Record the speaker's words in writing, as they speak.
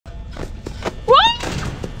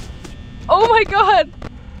Oh my god!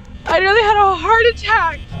 I nearly had a heart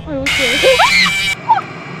attack!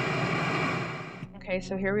 Okay,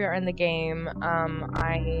 so here we are in the game.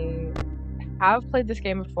 I have played this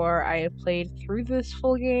game before. I have played through this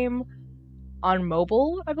full game on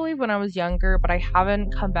mobile, I believe, when I was younger, but I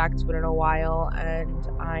haven't come back to it in a while, and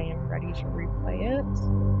I am ready to replay it.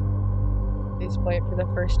 Please play it for the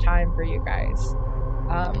first time for you guys.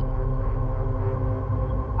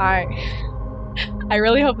 I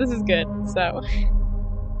really hope this is good, so.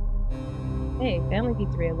 Hey, Family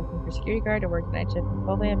P3 are looking for security guard to work night shift from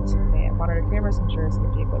 12 a.m. to 6 a.m. Monitor cameras, ensure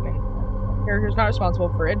safety equipment. Character's not responsible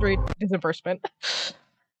for injury disbursement.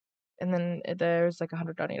 And then there's like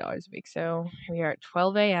 $120 a week. So here we are at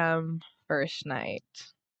 12 a.m. first night.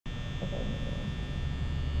 Okay.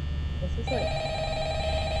 This is like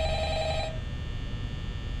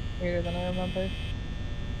weirder than I remember.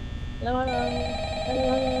 Hello, hello. Hello,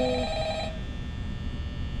 hello.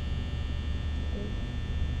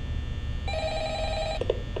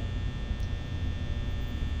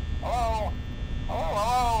 Hello?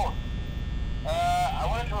 Hello? I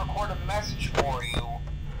wanted to record a message for you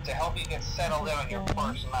to help you get settled in on your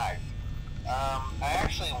first night. I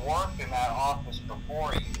actually worked in that office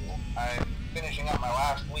before you. I'm finishing up my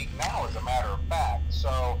last week now, as a matter of fact,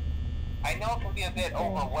 so I know it can be a bit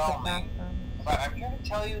overwhelming, but I'm here to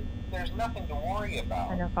tell you there's nothing to worry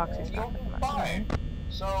about. I know Foxy's You'll talking be about fine.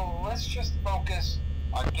 So let's just focus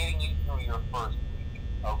on getting you through your first week,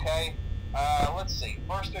 okay? Let's see.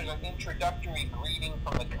 First, there's an introductory greeting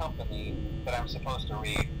from the company that I'm supposed to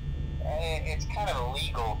read. It's kind of a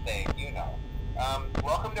legal thing, you know.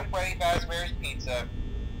 Welcome to Freddy Fazbear's Pizza,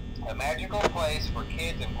 a magical place for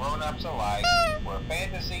kids and grown-ups alike, where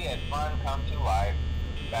fantasy and fun come to life.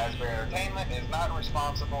 Fazbear Entertainment is not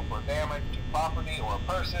responsible for damage to property or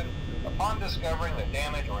person. Upon discovering that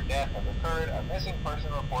damage or death has occurred, a missing person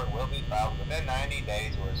report will be filed within 90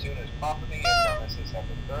 days or as soon as property and premises have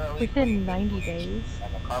been thoroughly within 90 days?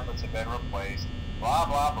 And the carpets have been replaced. Blah,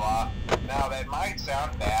 blah, blah. Now, that might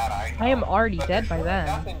sound bad, I know. I am already dead by then.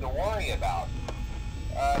 Nothing to worry about.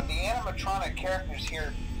 The animatronic characters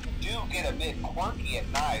here do get a bit quirky at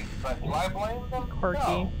night, but do I blame them? Quirky.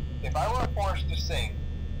 No. If I were forced to sing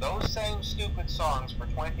those same stupid songs for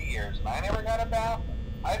 20 years and I never got a bath,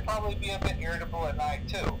 I'd probably be a bit irritable at night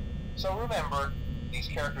too. So remember, these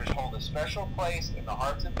characters hold a special place in the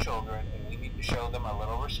hearts of children and we need to show them a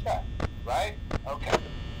little respect, right? Okay.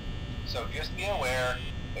 So just be aware,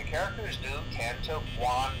 the characters do tend to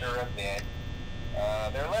wander a bit.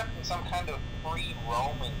 They're left in some kind of free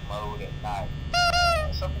roaming mode at night.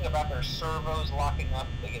 Something about their servos locking up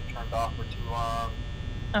if they get turned off for too long.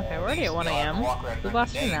 Okay, we're already at 1 a.m. We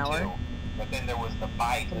lasted an hour. Too. But then there was the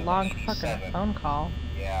bite It's a of long 87. fucking phone call.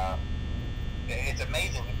 Yeah. It's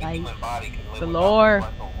amazing that the human body can live Galore.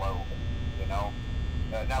 without the frontal lobe, you know?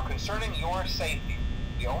 Now, concerning your safety,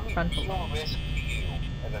 the only real risk to you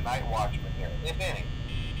as a night watchman here, if any,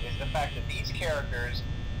 is the fact that these characters,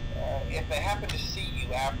 if they happen to see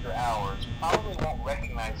you after hours, probably won't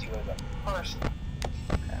recognize you as a person.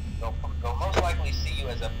 Okay. They'll most likely see you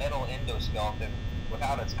as a metal endoskeleton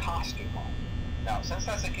without its costume on. Now, since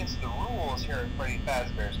that's against the rules here at Freddy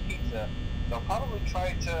Fazbear's Pizza, they'll probably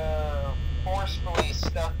try to forcefully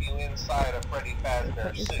stuff you inside a Freddy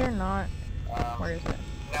Fazbear suit. Is there not? Where is it?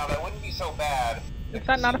 Now, that wouldn't be so bad. Is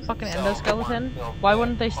that not a fucking endoskeleton? Why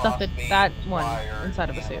wouldn't they stuff that one inside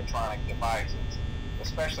of a suit? Animatronic devices,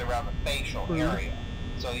 especially around the facial area.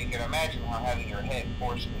 So you can imagine how having your head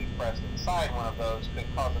forcibly pressed inside one of those could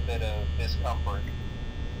cause a bit of discomfort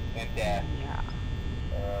and death. Yeah.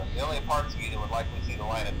 The only parts of you that would likely see the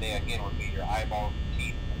light of day again would be your eyeballs and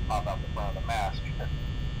teeth that pop out the front of the mask.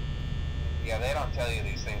 Yeah, they don't tell you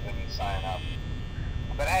these things when you sign up.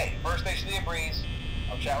 But hey, first station of the breeze.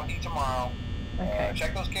 I'll chat with you tomorrow. Okay.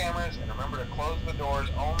 Check those cameras and remember to close the doors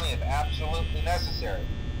only if absolutely necessary.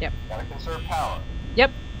 Yep. Gotta conserve power.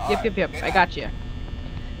 Yep. All Yep. right, I got you.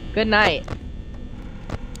 Good night.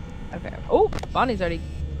 Okay. Oh, Bonnie's already.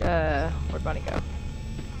 Where'd Bonnie go?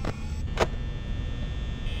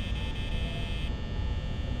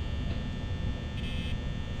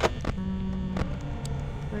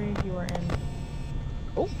 You were in.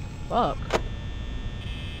 Oh, fuck.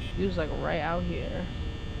 He was like right out here.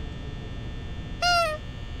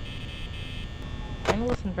 I'm gonna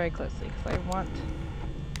listen very closely because I want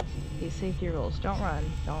these safety rules. Don't run.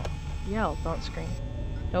 Don't yell. Don't scream.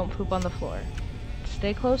 Don't poop on the floor.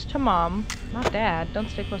 Stay close to mom, not dad. Don't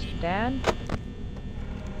stay close to dad.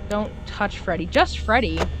 Don't touch Freddy. Just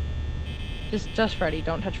Freddy. Just Freddy.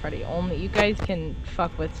 Don't touch Freddy. Only you guys can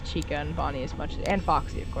fuck with Chica and Bonnie as much, and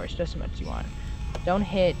Foxy, of course, just as much as you want. Don't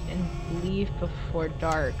hit and leave before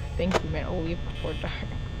dark. Thank you, man. Oh, leave before dark.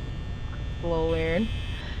 A little weird.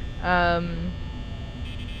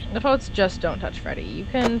 The votes just don't touch Freddy. You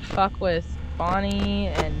can fuck with Bonnie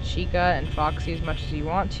and Chica and Foxy as much as you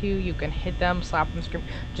want to. You can hit them, slap them, scream.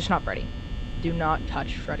 Just not Freddy. Do not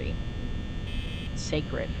touch Freddy. It's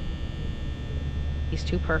sacred. He's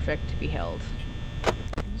too perfect to be held. I'm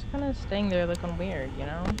just kind of staying there looking weird, you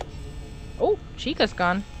know? Oh, Chica's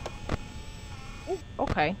gone. Oh,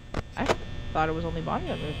 okay. I thought it was only Bonnie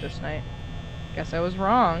that moved this night. Guess I was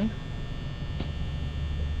wrong.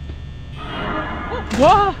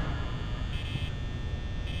 Whoa!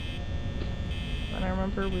 And I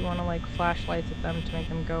remember we want to like flashlights at them to make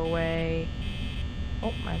them go away.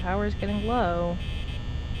 Oh, my power is getting low.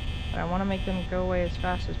 But I want to make them go away as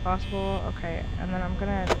fast as possible. Okay, and then I'm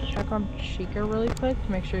gonna check on Chica really quick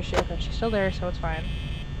to make sure she's still there, so it's fine.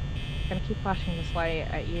 I'm gonna keep flashing this light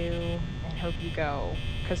at you and hope you go,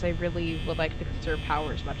 because I really would like to conserve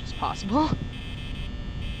power as much as possible.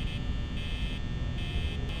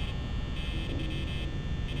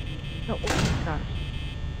 Oh, oh god.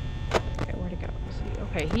 Okay, where'd he go? Let's see.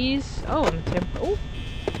 Okay, he's... Oh, I'm the same... Oh!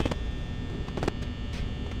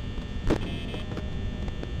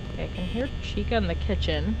 Okay, I can hear Chica in the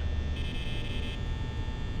kitchen.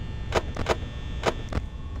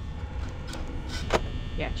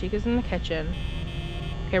 Yeah, Chica's in the kitchen.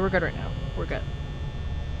 Okay, we're good right now. We're good.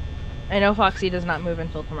 I know Foxy does not move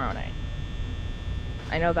until tomorrow night.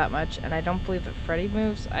 I know that much, and I don't believe that Freddy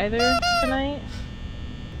moves either tonight.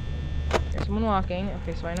 There's someone walking.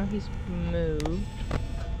 Okay, so I know he's moved.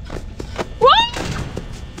 What?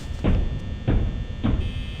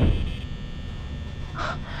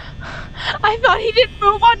 I thought he didn't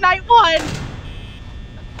move on night 1!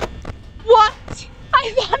 What?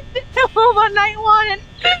 I thought he didn't move on night 1!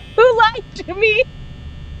 Who lied to me?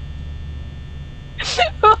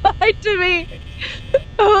 Who lied to me?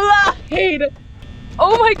 Who lied?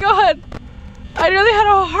 Oh my god! I nearly had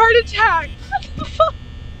a heart attack! What the fuck?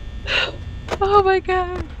 Oh my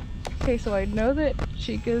god. Okay, so I know that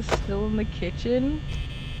Chica's still in the kitchen.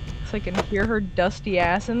 So I can hear her dusty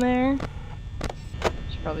ass in there.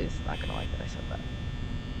 She probably is not gonna like that I said that.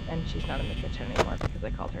 And she's not in the kitchen anymore because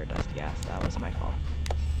I called her dusty ass. That was my fault.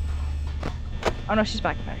 Oh no, she's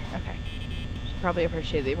back in there. Okay. She probably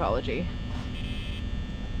appreciated the apology.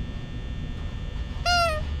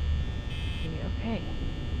 Okay.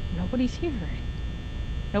 Nobody's here.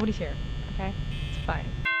 Nobody's here. Okay? It's fine.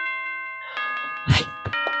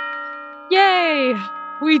 Yay!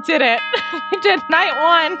 We did it! We did night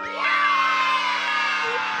 1!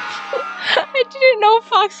 I didn't know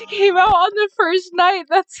Foxy came out on the first night.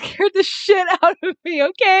 That scared the shit out of me,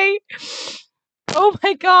 okay? Oh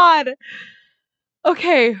my god!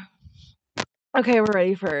 Okay. Okay, we're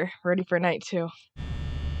ready for night 2.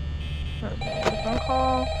 Okay, phone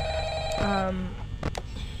call.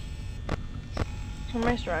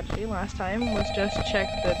 My strategy last time was just check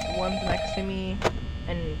the ones next to me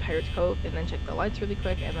and Pirate's Cove, and then check the lights really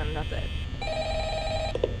quick, and then that's it.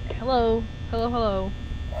 Hello? Hello, hello.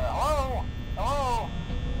 Hello? Hello?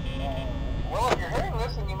 Well, if you're hearing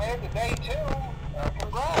this and you made it to day 2,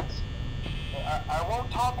 congrats. I won't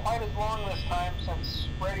talk quite as long this time since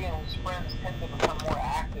Freddy and his friends tend to become more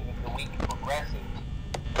active as the week progresses.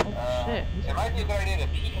 Oh, shit. It might be a good idea to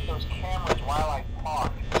peek at those cameras while I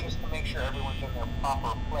talk, just to make sure everyone's in their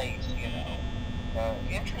proper place, you know.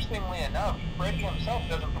 Interestingly enough, Freddy himself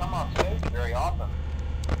doesn't come off stage very often.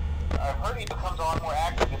 I've heard he becomes a lot more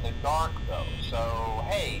active in the dark, though, so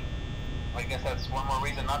hey, I guess that's one more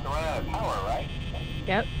reason not to run out of power, right?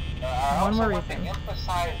 Yep. I One more also want reason. to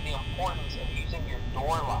emphasize the importance of using your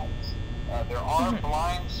door lights. There are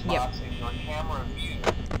blind spots in your camera view,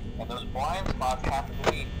 and those blind spots happen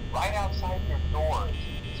to be right outside your doors.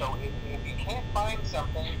 So if you can't find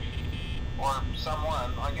something or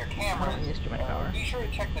someone on your cameras, be sure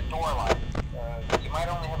to check the door light. You might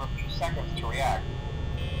only have a few seconds to react.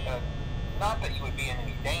 Not that you would be in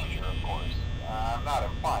any danger, of course. I'm not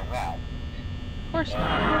implying that. Of course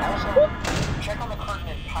not. Also, check on the curtain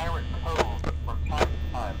in Pirate Cove from time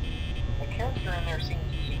to time. The character in there seems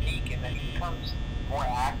unique in that he becomes more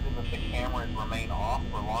active if the cameras remain off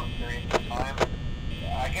for long periods of time.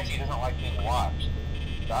 I guess he doesn't like being watched.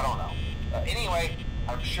 I don't know. Anyway,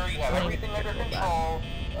 I'm sure you have everything under control.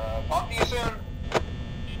 Talk to you soon.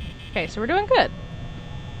 Okay, so we're doing good.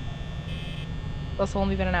 Plus,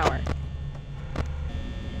 only been an hour.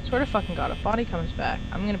 Swear to fucking god, if Bonnie comes back,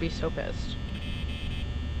 I'm gonna be so pissed.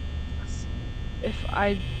 If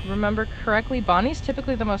I remember correctly, Bonnie's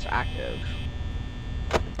typically the most active.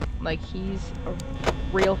 Like, he's a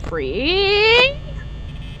real freak.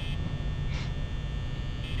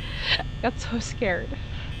 Got so scared.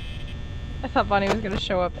 I thought Bonnie was gonna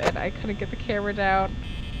show up and I couldn't get the camera down.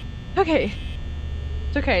 Okay.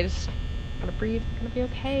 It's okay, just gotta breathe. It's gonna be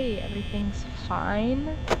okay. Everything's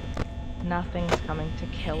fine. Nothing's coming to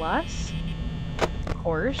kill us. Of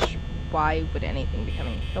course. Why would anything be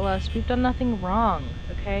coming to kill us? We've done nothing wrong,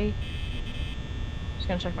 okay? Just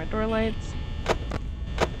gonna check my door lights.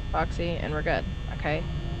 Foxy, and we're good, okay?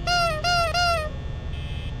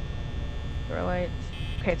 Door lights.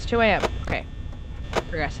 Okay, it's 2 AM. Okay.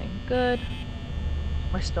 Progressing. Good.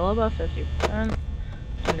 We're still above 50%.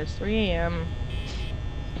 And it's 3 AM.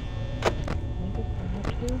 Make it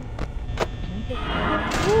 42. Make it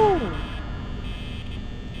 42. Woo!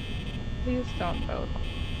 Please don't both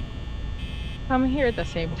come here at the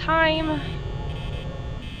same time.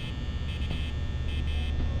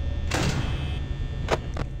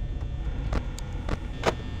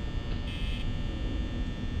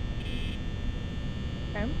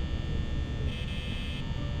 Okay.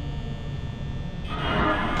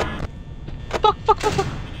 Fuck, fuck, fuck, fuck.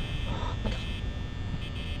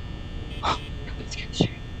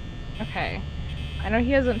 Okay. I know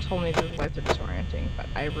he hasn't told me these lights are disorienting, but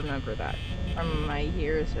I remember that from my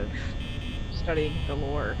years of studying the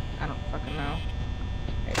lore. I don't fucking know.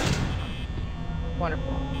 Okay.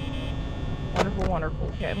 Wonderful. Wonderful, wonderful.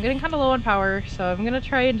 Okay, I'm getting kind of low on power, so I'm gonna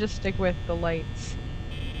try and just stick with the lights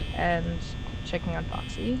and checking on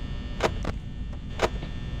Foxy.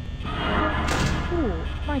 Ooh,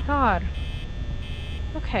 my god.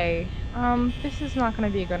 Okay, this is not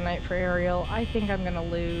gonna be a good night for Ariel. I think I'm gonna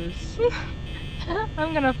lose.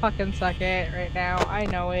 I'm gonna fucking suck it right now. I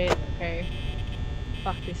know it. Okay.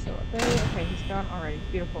 Foxy's still up there. Okay, he's gone. Alright,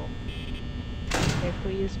 beautiful. Okay,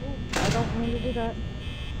 please. Ooh, I don't need to do that.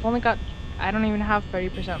 I've only got... I don't even have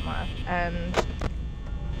 30% left, and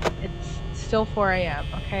it's still 4 AM,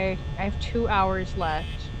 okay? I have 2 hours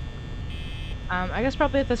left. I guess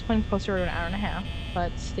probably at this point closer to an hour and a half,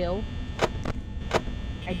 but still.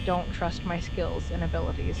 I don't trust my skills and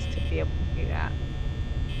abilities to be able to do that.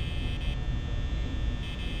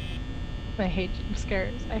 I hate jump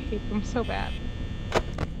scares. I hate them so bad.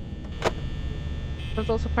 That's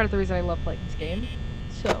also part of the reason I love playing this game.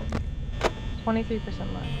 So, 23%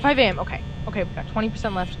 left. 5 AM, okay. Okay, we've got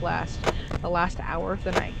 20% left to last. The last hour of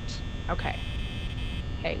the night. Okay.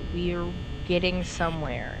 Okay, we're getting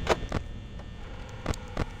somewhere.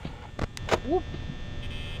 Whoop.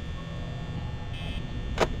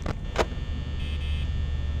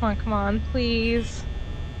 Come on, please.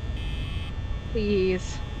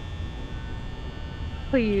 Please.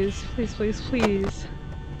 Please, please, please, please.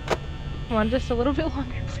 Come on, just a little bit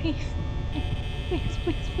longer, please. Please,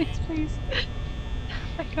 please, please, please.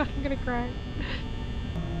 Oh my god, I'm gonna cry.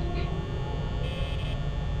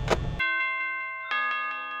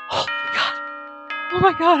 Oh my god. Oh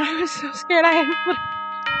my god, I was so scared. I had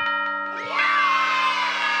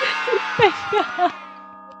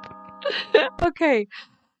Okay.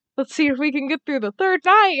 Let's see if we can get through the third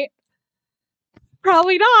night.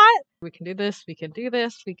 Probably not. We can do this, we can do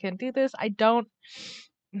this, we can do this. I don't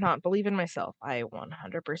not believe in myself. I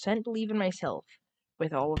 100% believe in myself.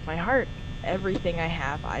 With all of my heart. Everything I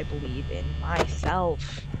have, I believe in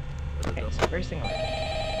myself. Okay, so first thing I'm gonna do.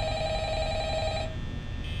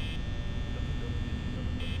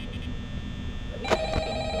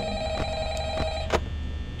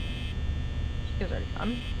 She is already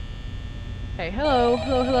gone. Okay, hello,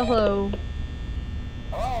 hello, hello, hello.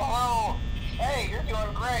 Hello. Hey, you're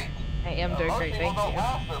doing great. I am doing great, thank you. Most people don't you.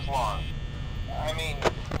 last this long. I mean,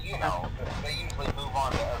 you know, they usually move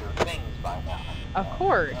on to other things by now. Of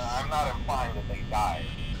course. I'm not implying that they died.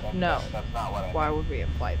 No. That's not what I mean. Why would we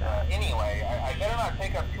imply that? Anyway, I better not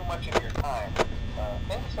take up too much of your time.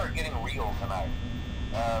 Things start getting real tonight.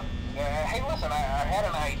 Hey, listen, I had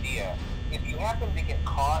an idea. If you happen to get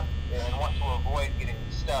caught and want to avoid getting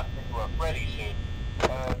stuffed into a Freddy suit,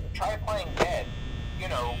 try playing dead. You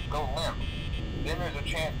know, go limp. Then there's a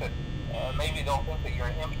chance that maybe they'll think that you're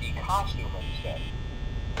an empty costume instead.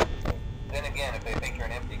 Then again, if they think you're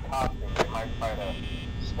an empty costume, they might try to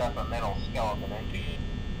stuff a metal skeleton into you.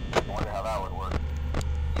 I wonder how that would work.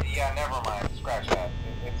 Yeah, never mind. Scratch that.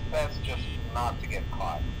 It's best just not to get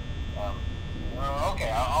caught. Okay,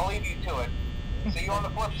 I'll leave you to it. See you on the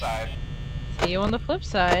flip side. See you on the flip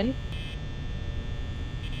side.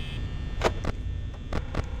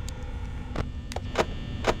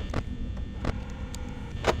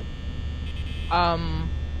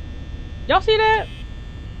 Y'all see that?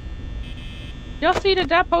 Y'all see that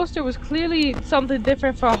that poster was clearly something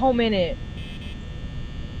different for a whole minute.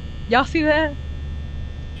 Y'all see that?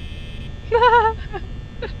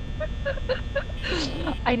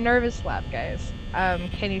 I nervous laughed, guys.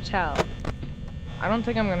 Can you tell? I don't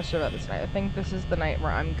think I'm gonna survive this night. I think this is the night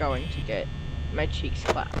where I'm going to get my cheeks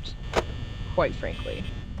clapped. Quite frankly.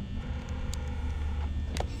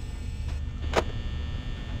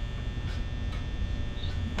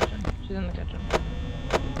 She's in the kitchen.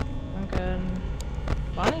 I'm good.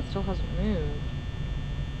 Bonnie still hasn't moved.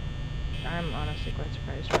 I'm honestly quite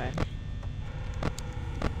surprised by.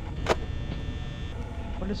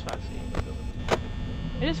 What is Foxy?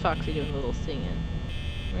 It is Foxy doing a little singing.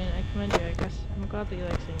 I mean, I commend you, I guess. I'm glad that you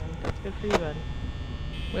like singing. That's good for you, bud.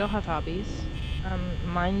 We all have hobbies.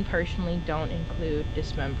 Mine personally don't include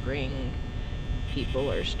dismembering people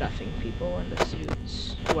or stuffing people into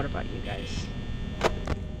suits. What about you guys?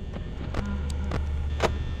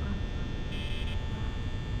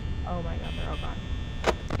 Oh my god, they're all gone.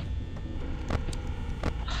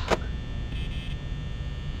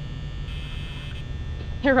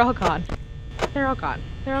 They're all gone. They're all gone.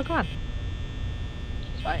 They're all gone.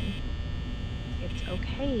 It's fine. It's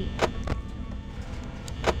okay.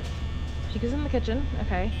 She goes in the kitchen.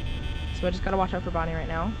 Okay. So I just gotta watch out for Bonnie right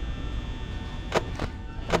now.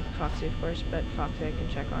 And Foxy, of course, but Foxy I can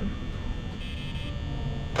check on.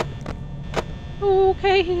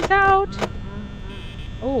 Okay, he's out!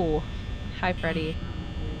 Oh. Hi, Freddy.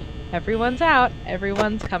 Everyone's out.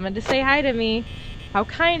 Everyone's coming to say hi to me. How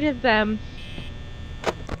kind of them.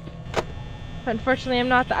 Unfortunately, I'm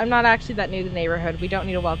not actually that new to the neighborhood. We don't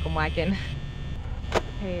need a welcome wagon.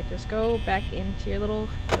 Okay, just go back into your little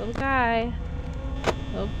guy.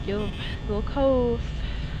 Little cove.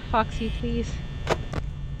 Foxy, please.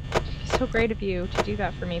 It's so great of you to do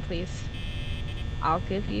that for me, please. I'll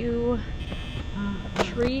give you a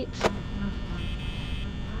treat.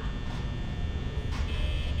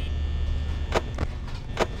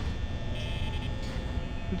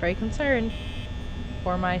 I'm very concerned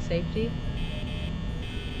for my safety.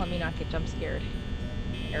 Let me not get jump scared.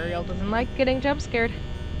 Ariel doesn't like getting jump scared.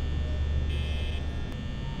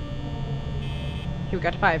 Okay, we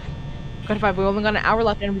got to 5. We got to 5. We've only got an hour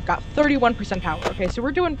left and we've got 31% power. Okay, so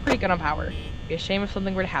we're doing pretty good on power. It'd be a shame if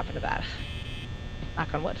something were to happen to that.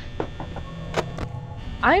 Knock on wood.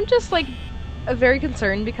 I'm just like very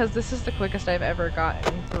concerned because this is the quickest I've ever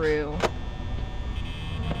gotten through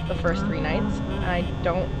the first 3 nights. And I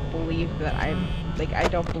don't believe that I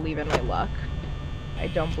don't believe in my luck. I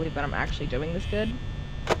don't believe that I'm actually doing this good.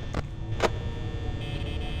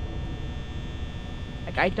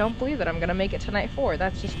 Like, I don't believe that I'm gonna make it to night 4.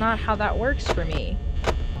 That's just not how that works for me.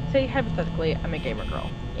 Say, hypothetically, I'm a gamer girl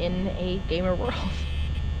in a gamer world.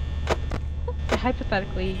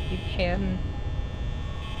 Hypothetically, you can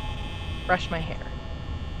brush my hair.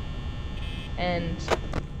 And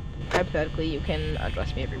hypothetically, you can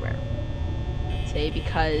undress me everywhere. Say,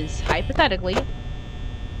 because hypothetically,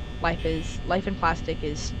 life in plastic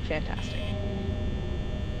is fantastic.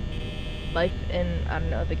 Life in, I don't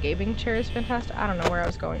know, the gaming chair is fantastic. I don't know where I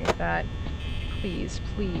was going with that. Please,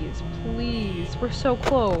 please, please. We're so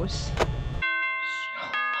close.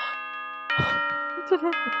 I did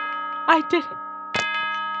it. I did it.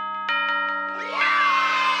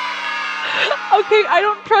 Okay, I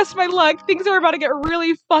don't trust my luck. Things are about to get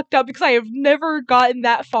really fucked up because I have never gotten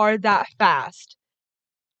that far that fast.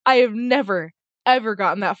 I have never, ever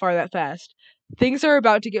gotten that far that fast. Things are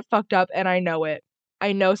about to get fucked up and I know it.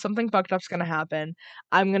 I know something fucked up's gonna happen.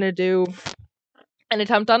 I'm gonna do an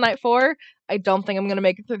attempt on night 4. I don't think I'm gonna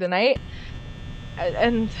make it through the night.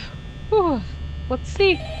 And whew, let's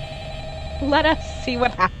see. Let us see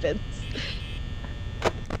what happens.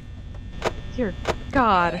 Dear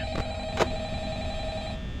God.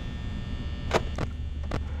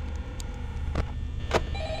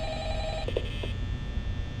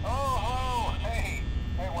 Oh, hey,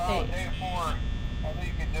 wow, hey. Day 4. I knew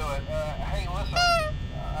you could do it. Hey, listen,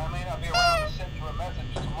 I may not be around to send you a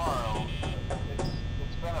message tomorrow.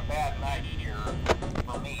 It's been a bad night here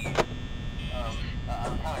for me.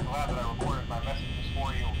 I'm kind of glad that I recorded my messages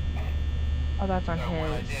for you. Oh, that's on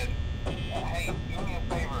When I his. did. Hey, do me a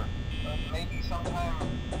favor. Maybe sometime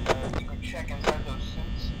you could check inside those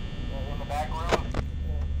suits in the back room.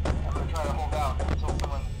 I'm gonna try to hold out until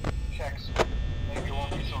someone checks. Maybe it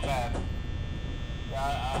won't be so bad.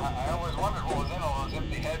 I always wondered what was in all those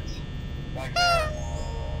empty heads back there.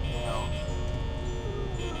 You know.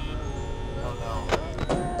 Oh no.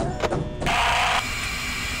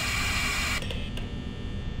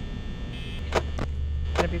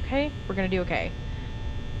 Gonna be okay? We're gonna do okay.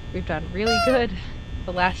 We've done really good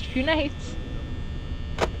the last few nights.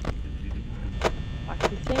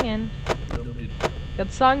 Foxy's singing.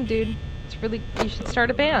 Good song, dude. It's really, you should start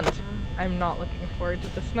a band. I'm not looking forward to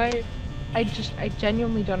this night. I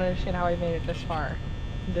genuinely don't understand how I made it this far,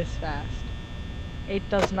 this fast. it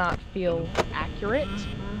does not feel accurate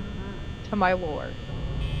to my lore.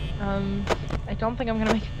 I don't think I'm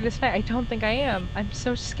gonna make it through this night. I don't think I am. I'm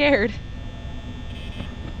so scared.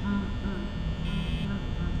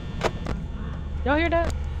 Y'all hear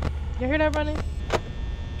that? Y'all hear that running?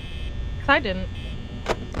 'Cause I didn't.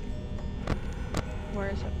 Where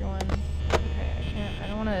is everyone? Okay, I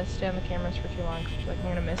don't want to stay on the cameras for too long because I feel like I'm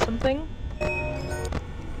gonna miss something.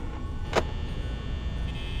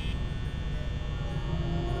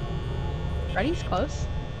 Freddy's close.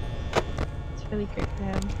 It's really great for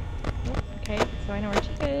him. Oh, okay, so I know where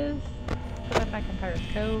Chica is. Put that back in Pirate's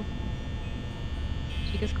Cove.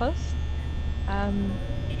 Chica's close.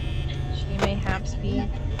 She may have speed.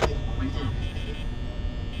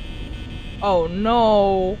 Oh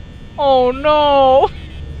no! Oh no!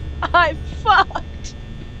 I'm fucked!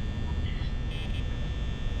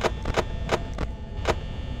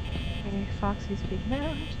 Okay, Foxy's speaking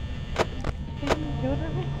out. Okay, we're doing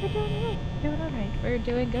alright, we're doing alright, we're doing alright, we're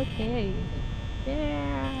doing okay.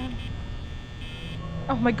 Yeah!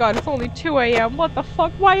 Oh my god, it's only 2 AM, what the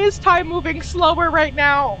fuck? Why is time moving slower right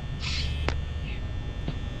now?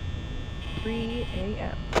 3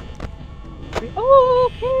 AM.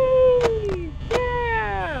 Okay!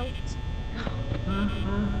 Yeah!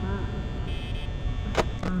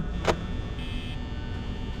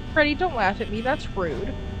 Freddy, don't laugh at me, that's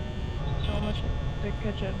rude. So much in the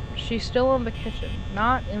kitchen. She's still in the kitchen,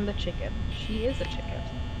 not in the chicken. She is a chicken.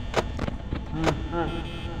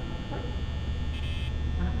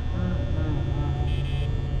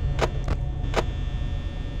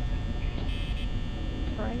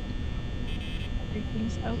 Right?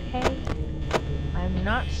 Everything's okay. I'm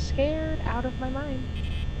not scared out of my mind.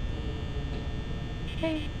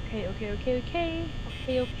 Okay, okay, okay, okay, okay.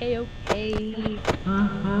 Okay, okay, okay.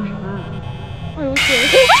 Okay.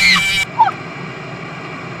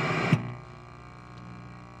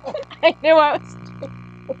 I knew I was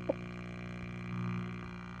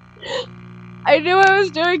I knew I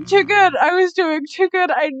was doing too good. I was doing too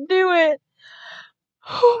good. I knew it.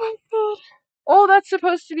 Oh my god. Oh, that's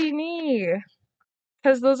supposed to be me.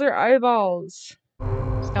 Because those are eyeballs.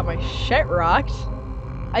 Just got my shit rocked.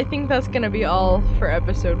 I think that's gonna be all for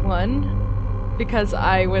episode 1. Because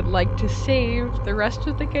I would like to save the rest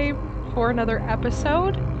of the game for another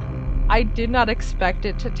episode. I did not expect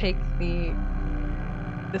it to take me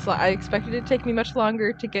this long. I expected it to take me much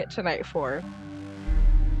longer to get to night 4.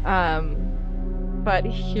 But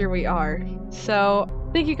here we are. So,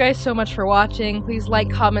 thank you guys so much for watching. Please like,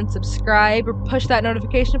 comment, subscribe, or push that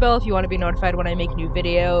notification bell if you want to be notified when I make new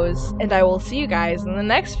videos. And I will see you guys in the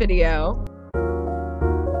next video.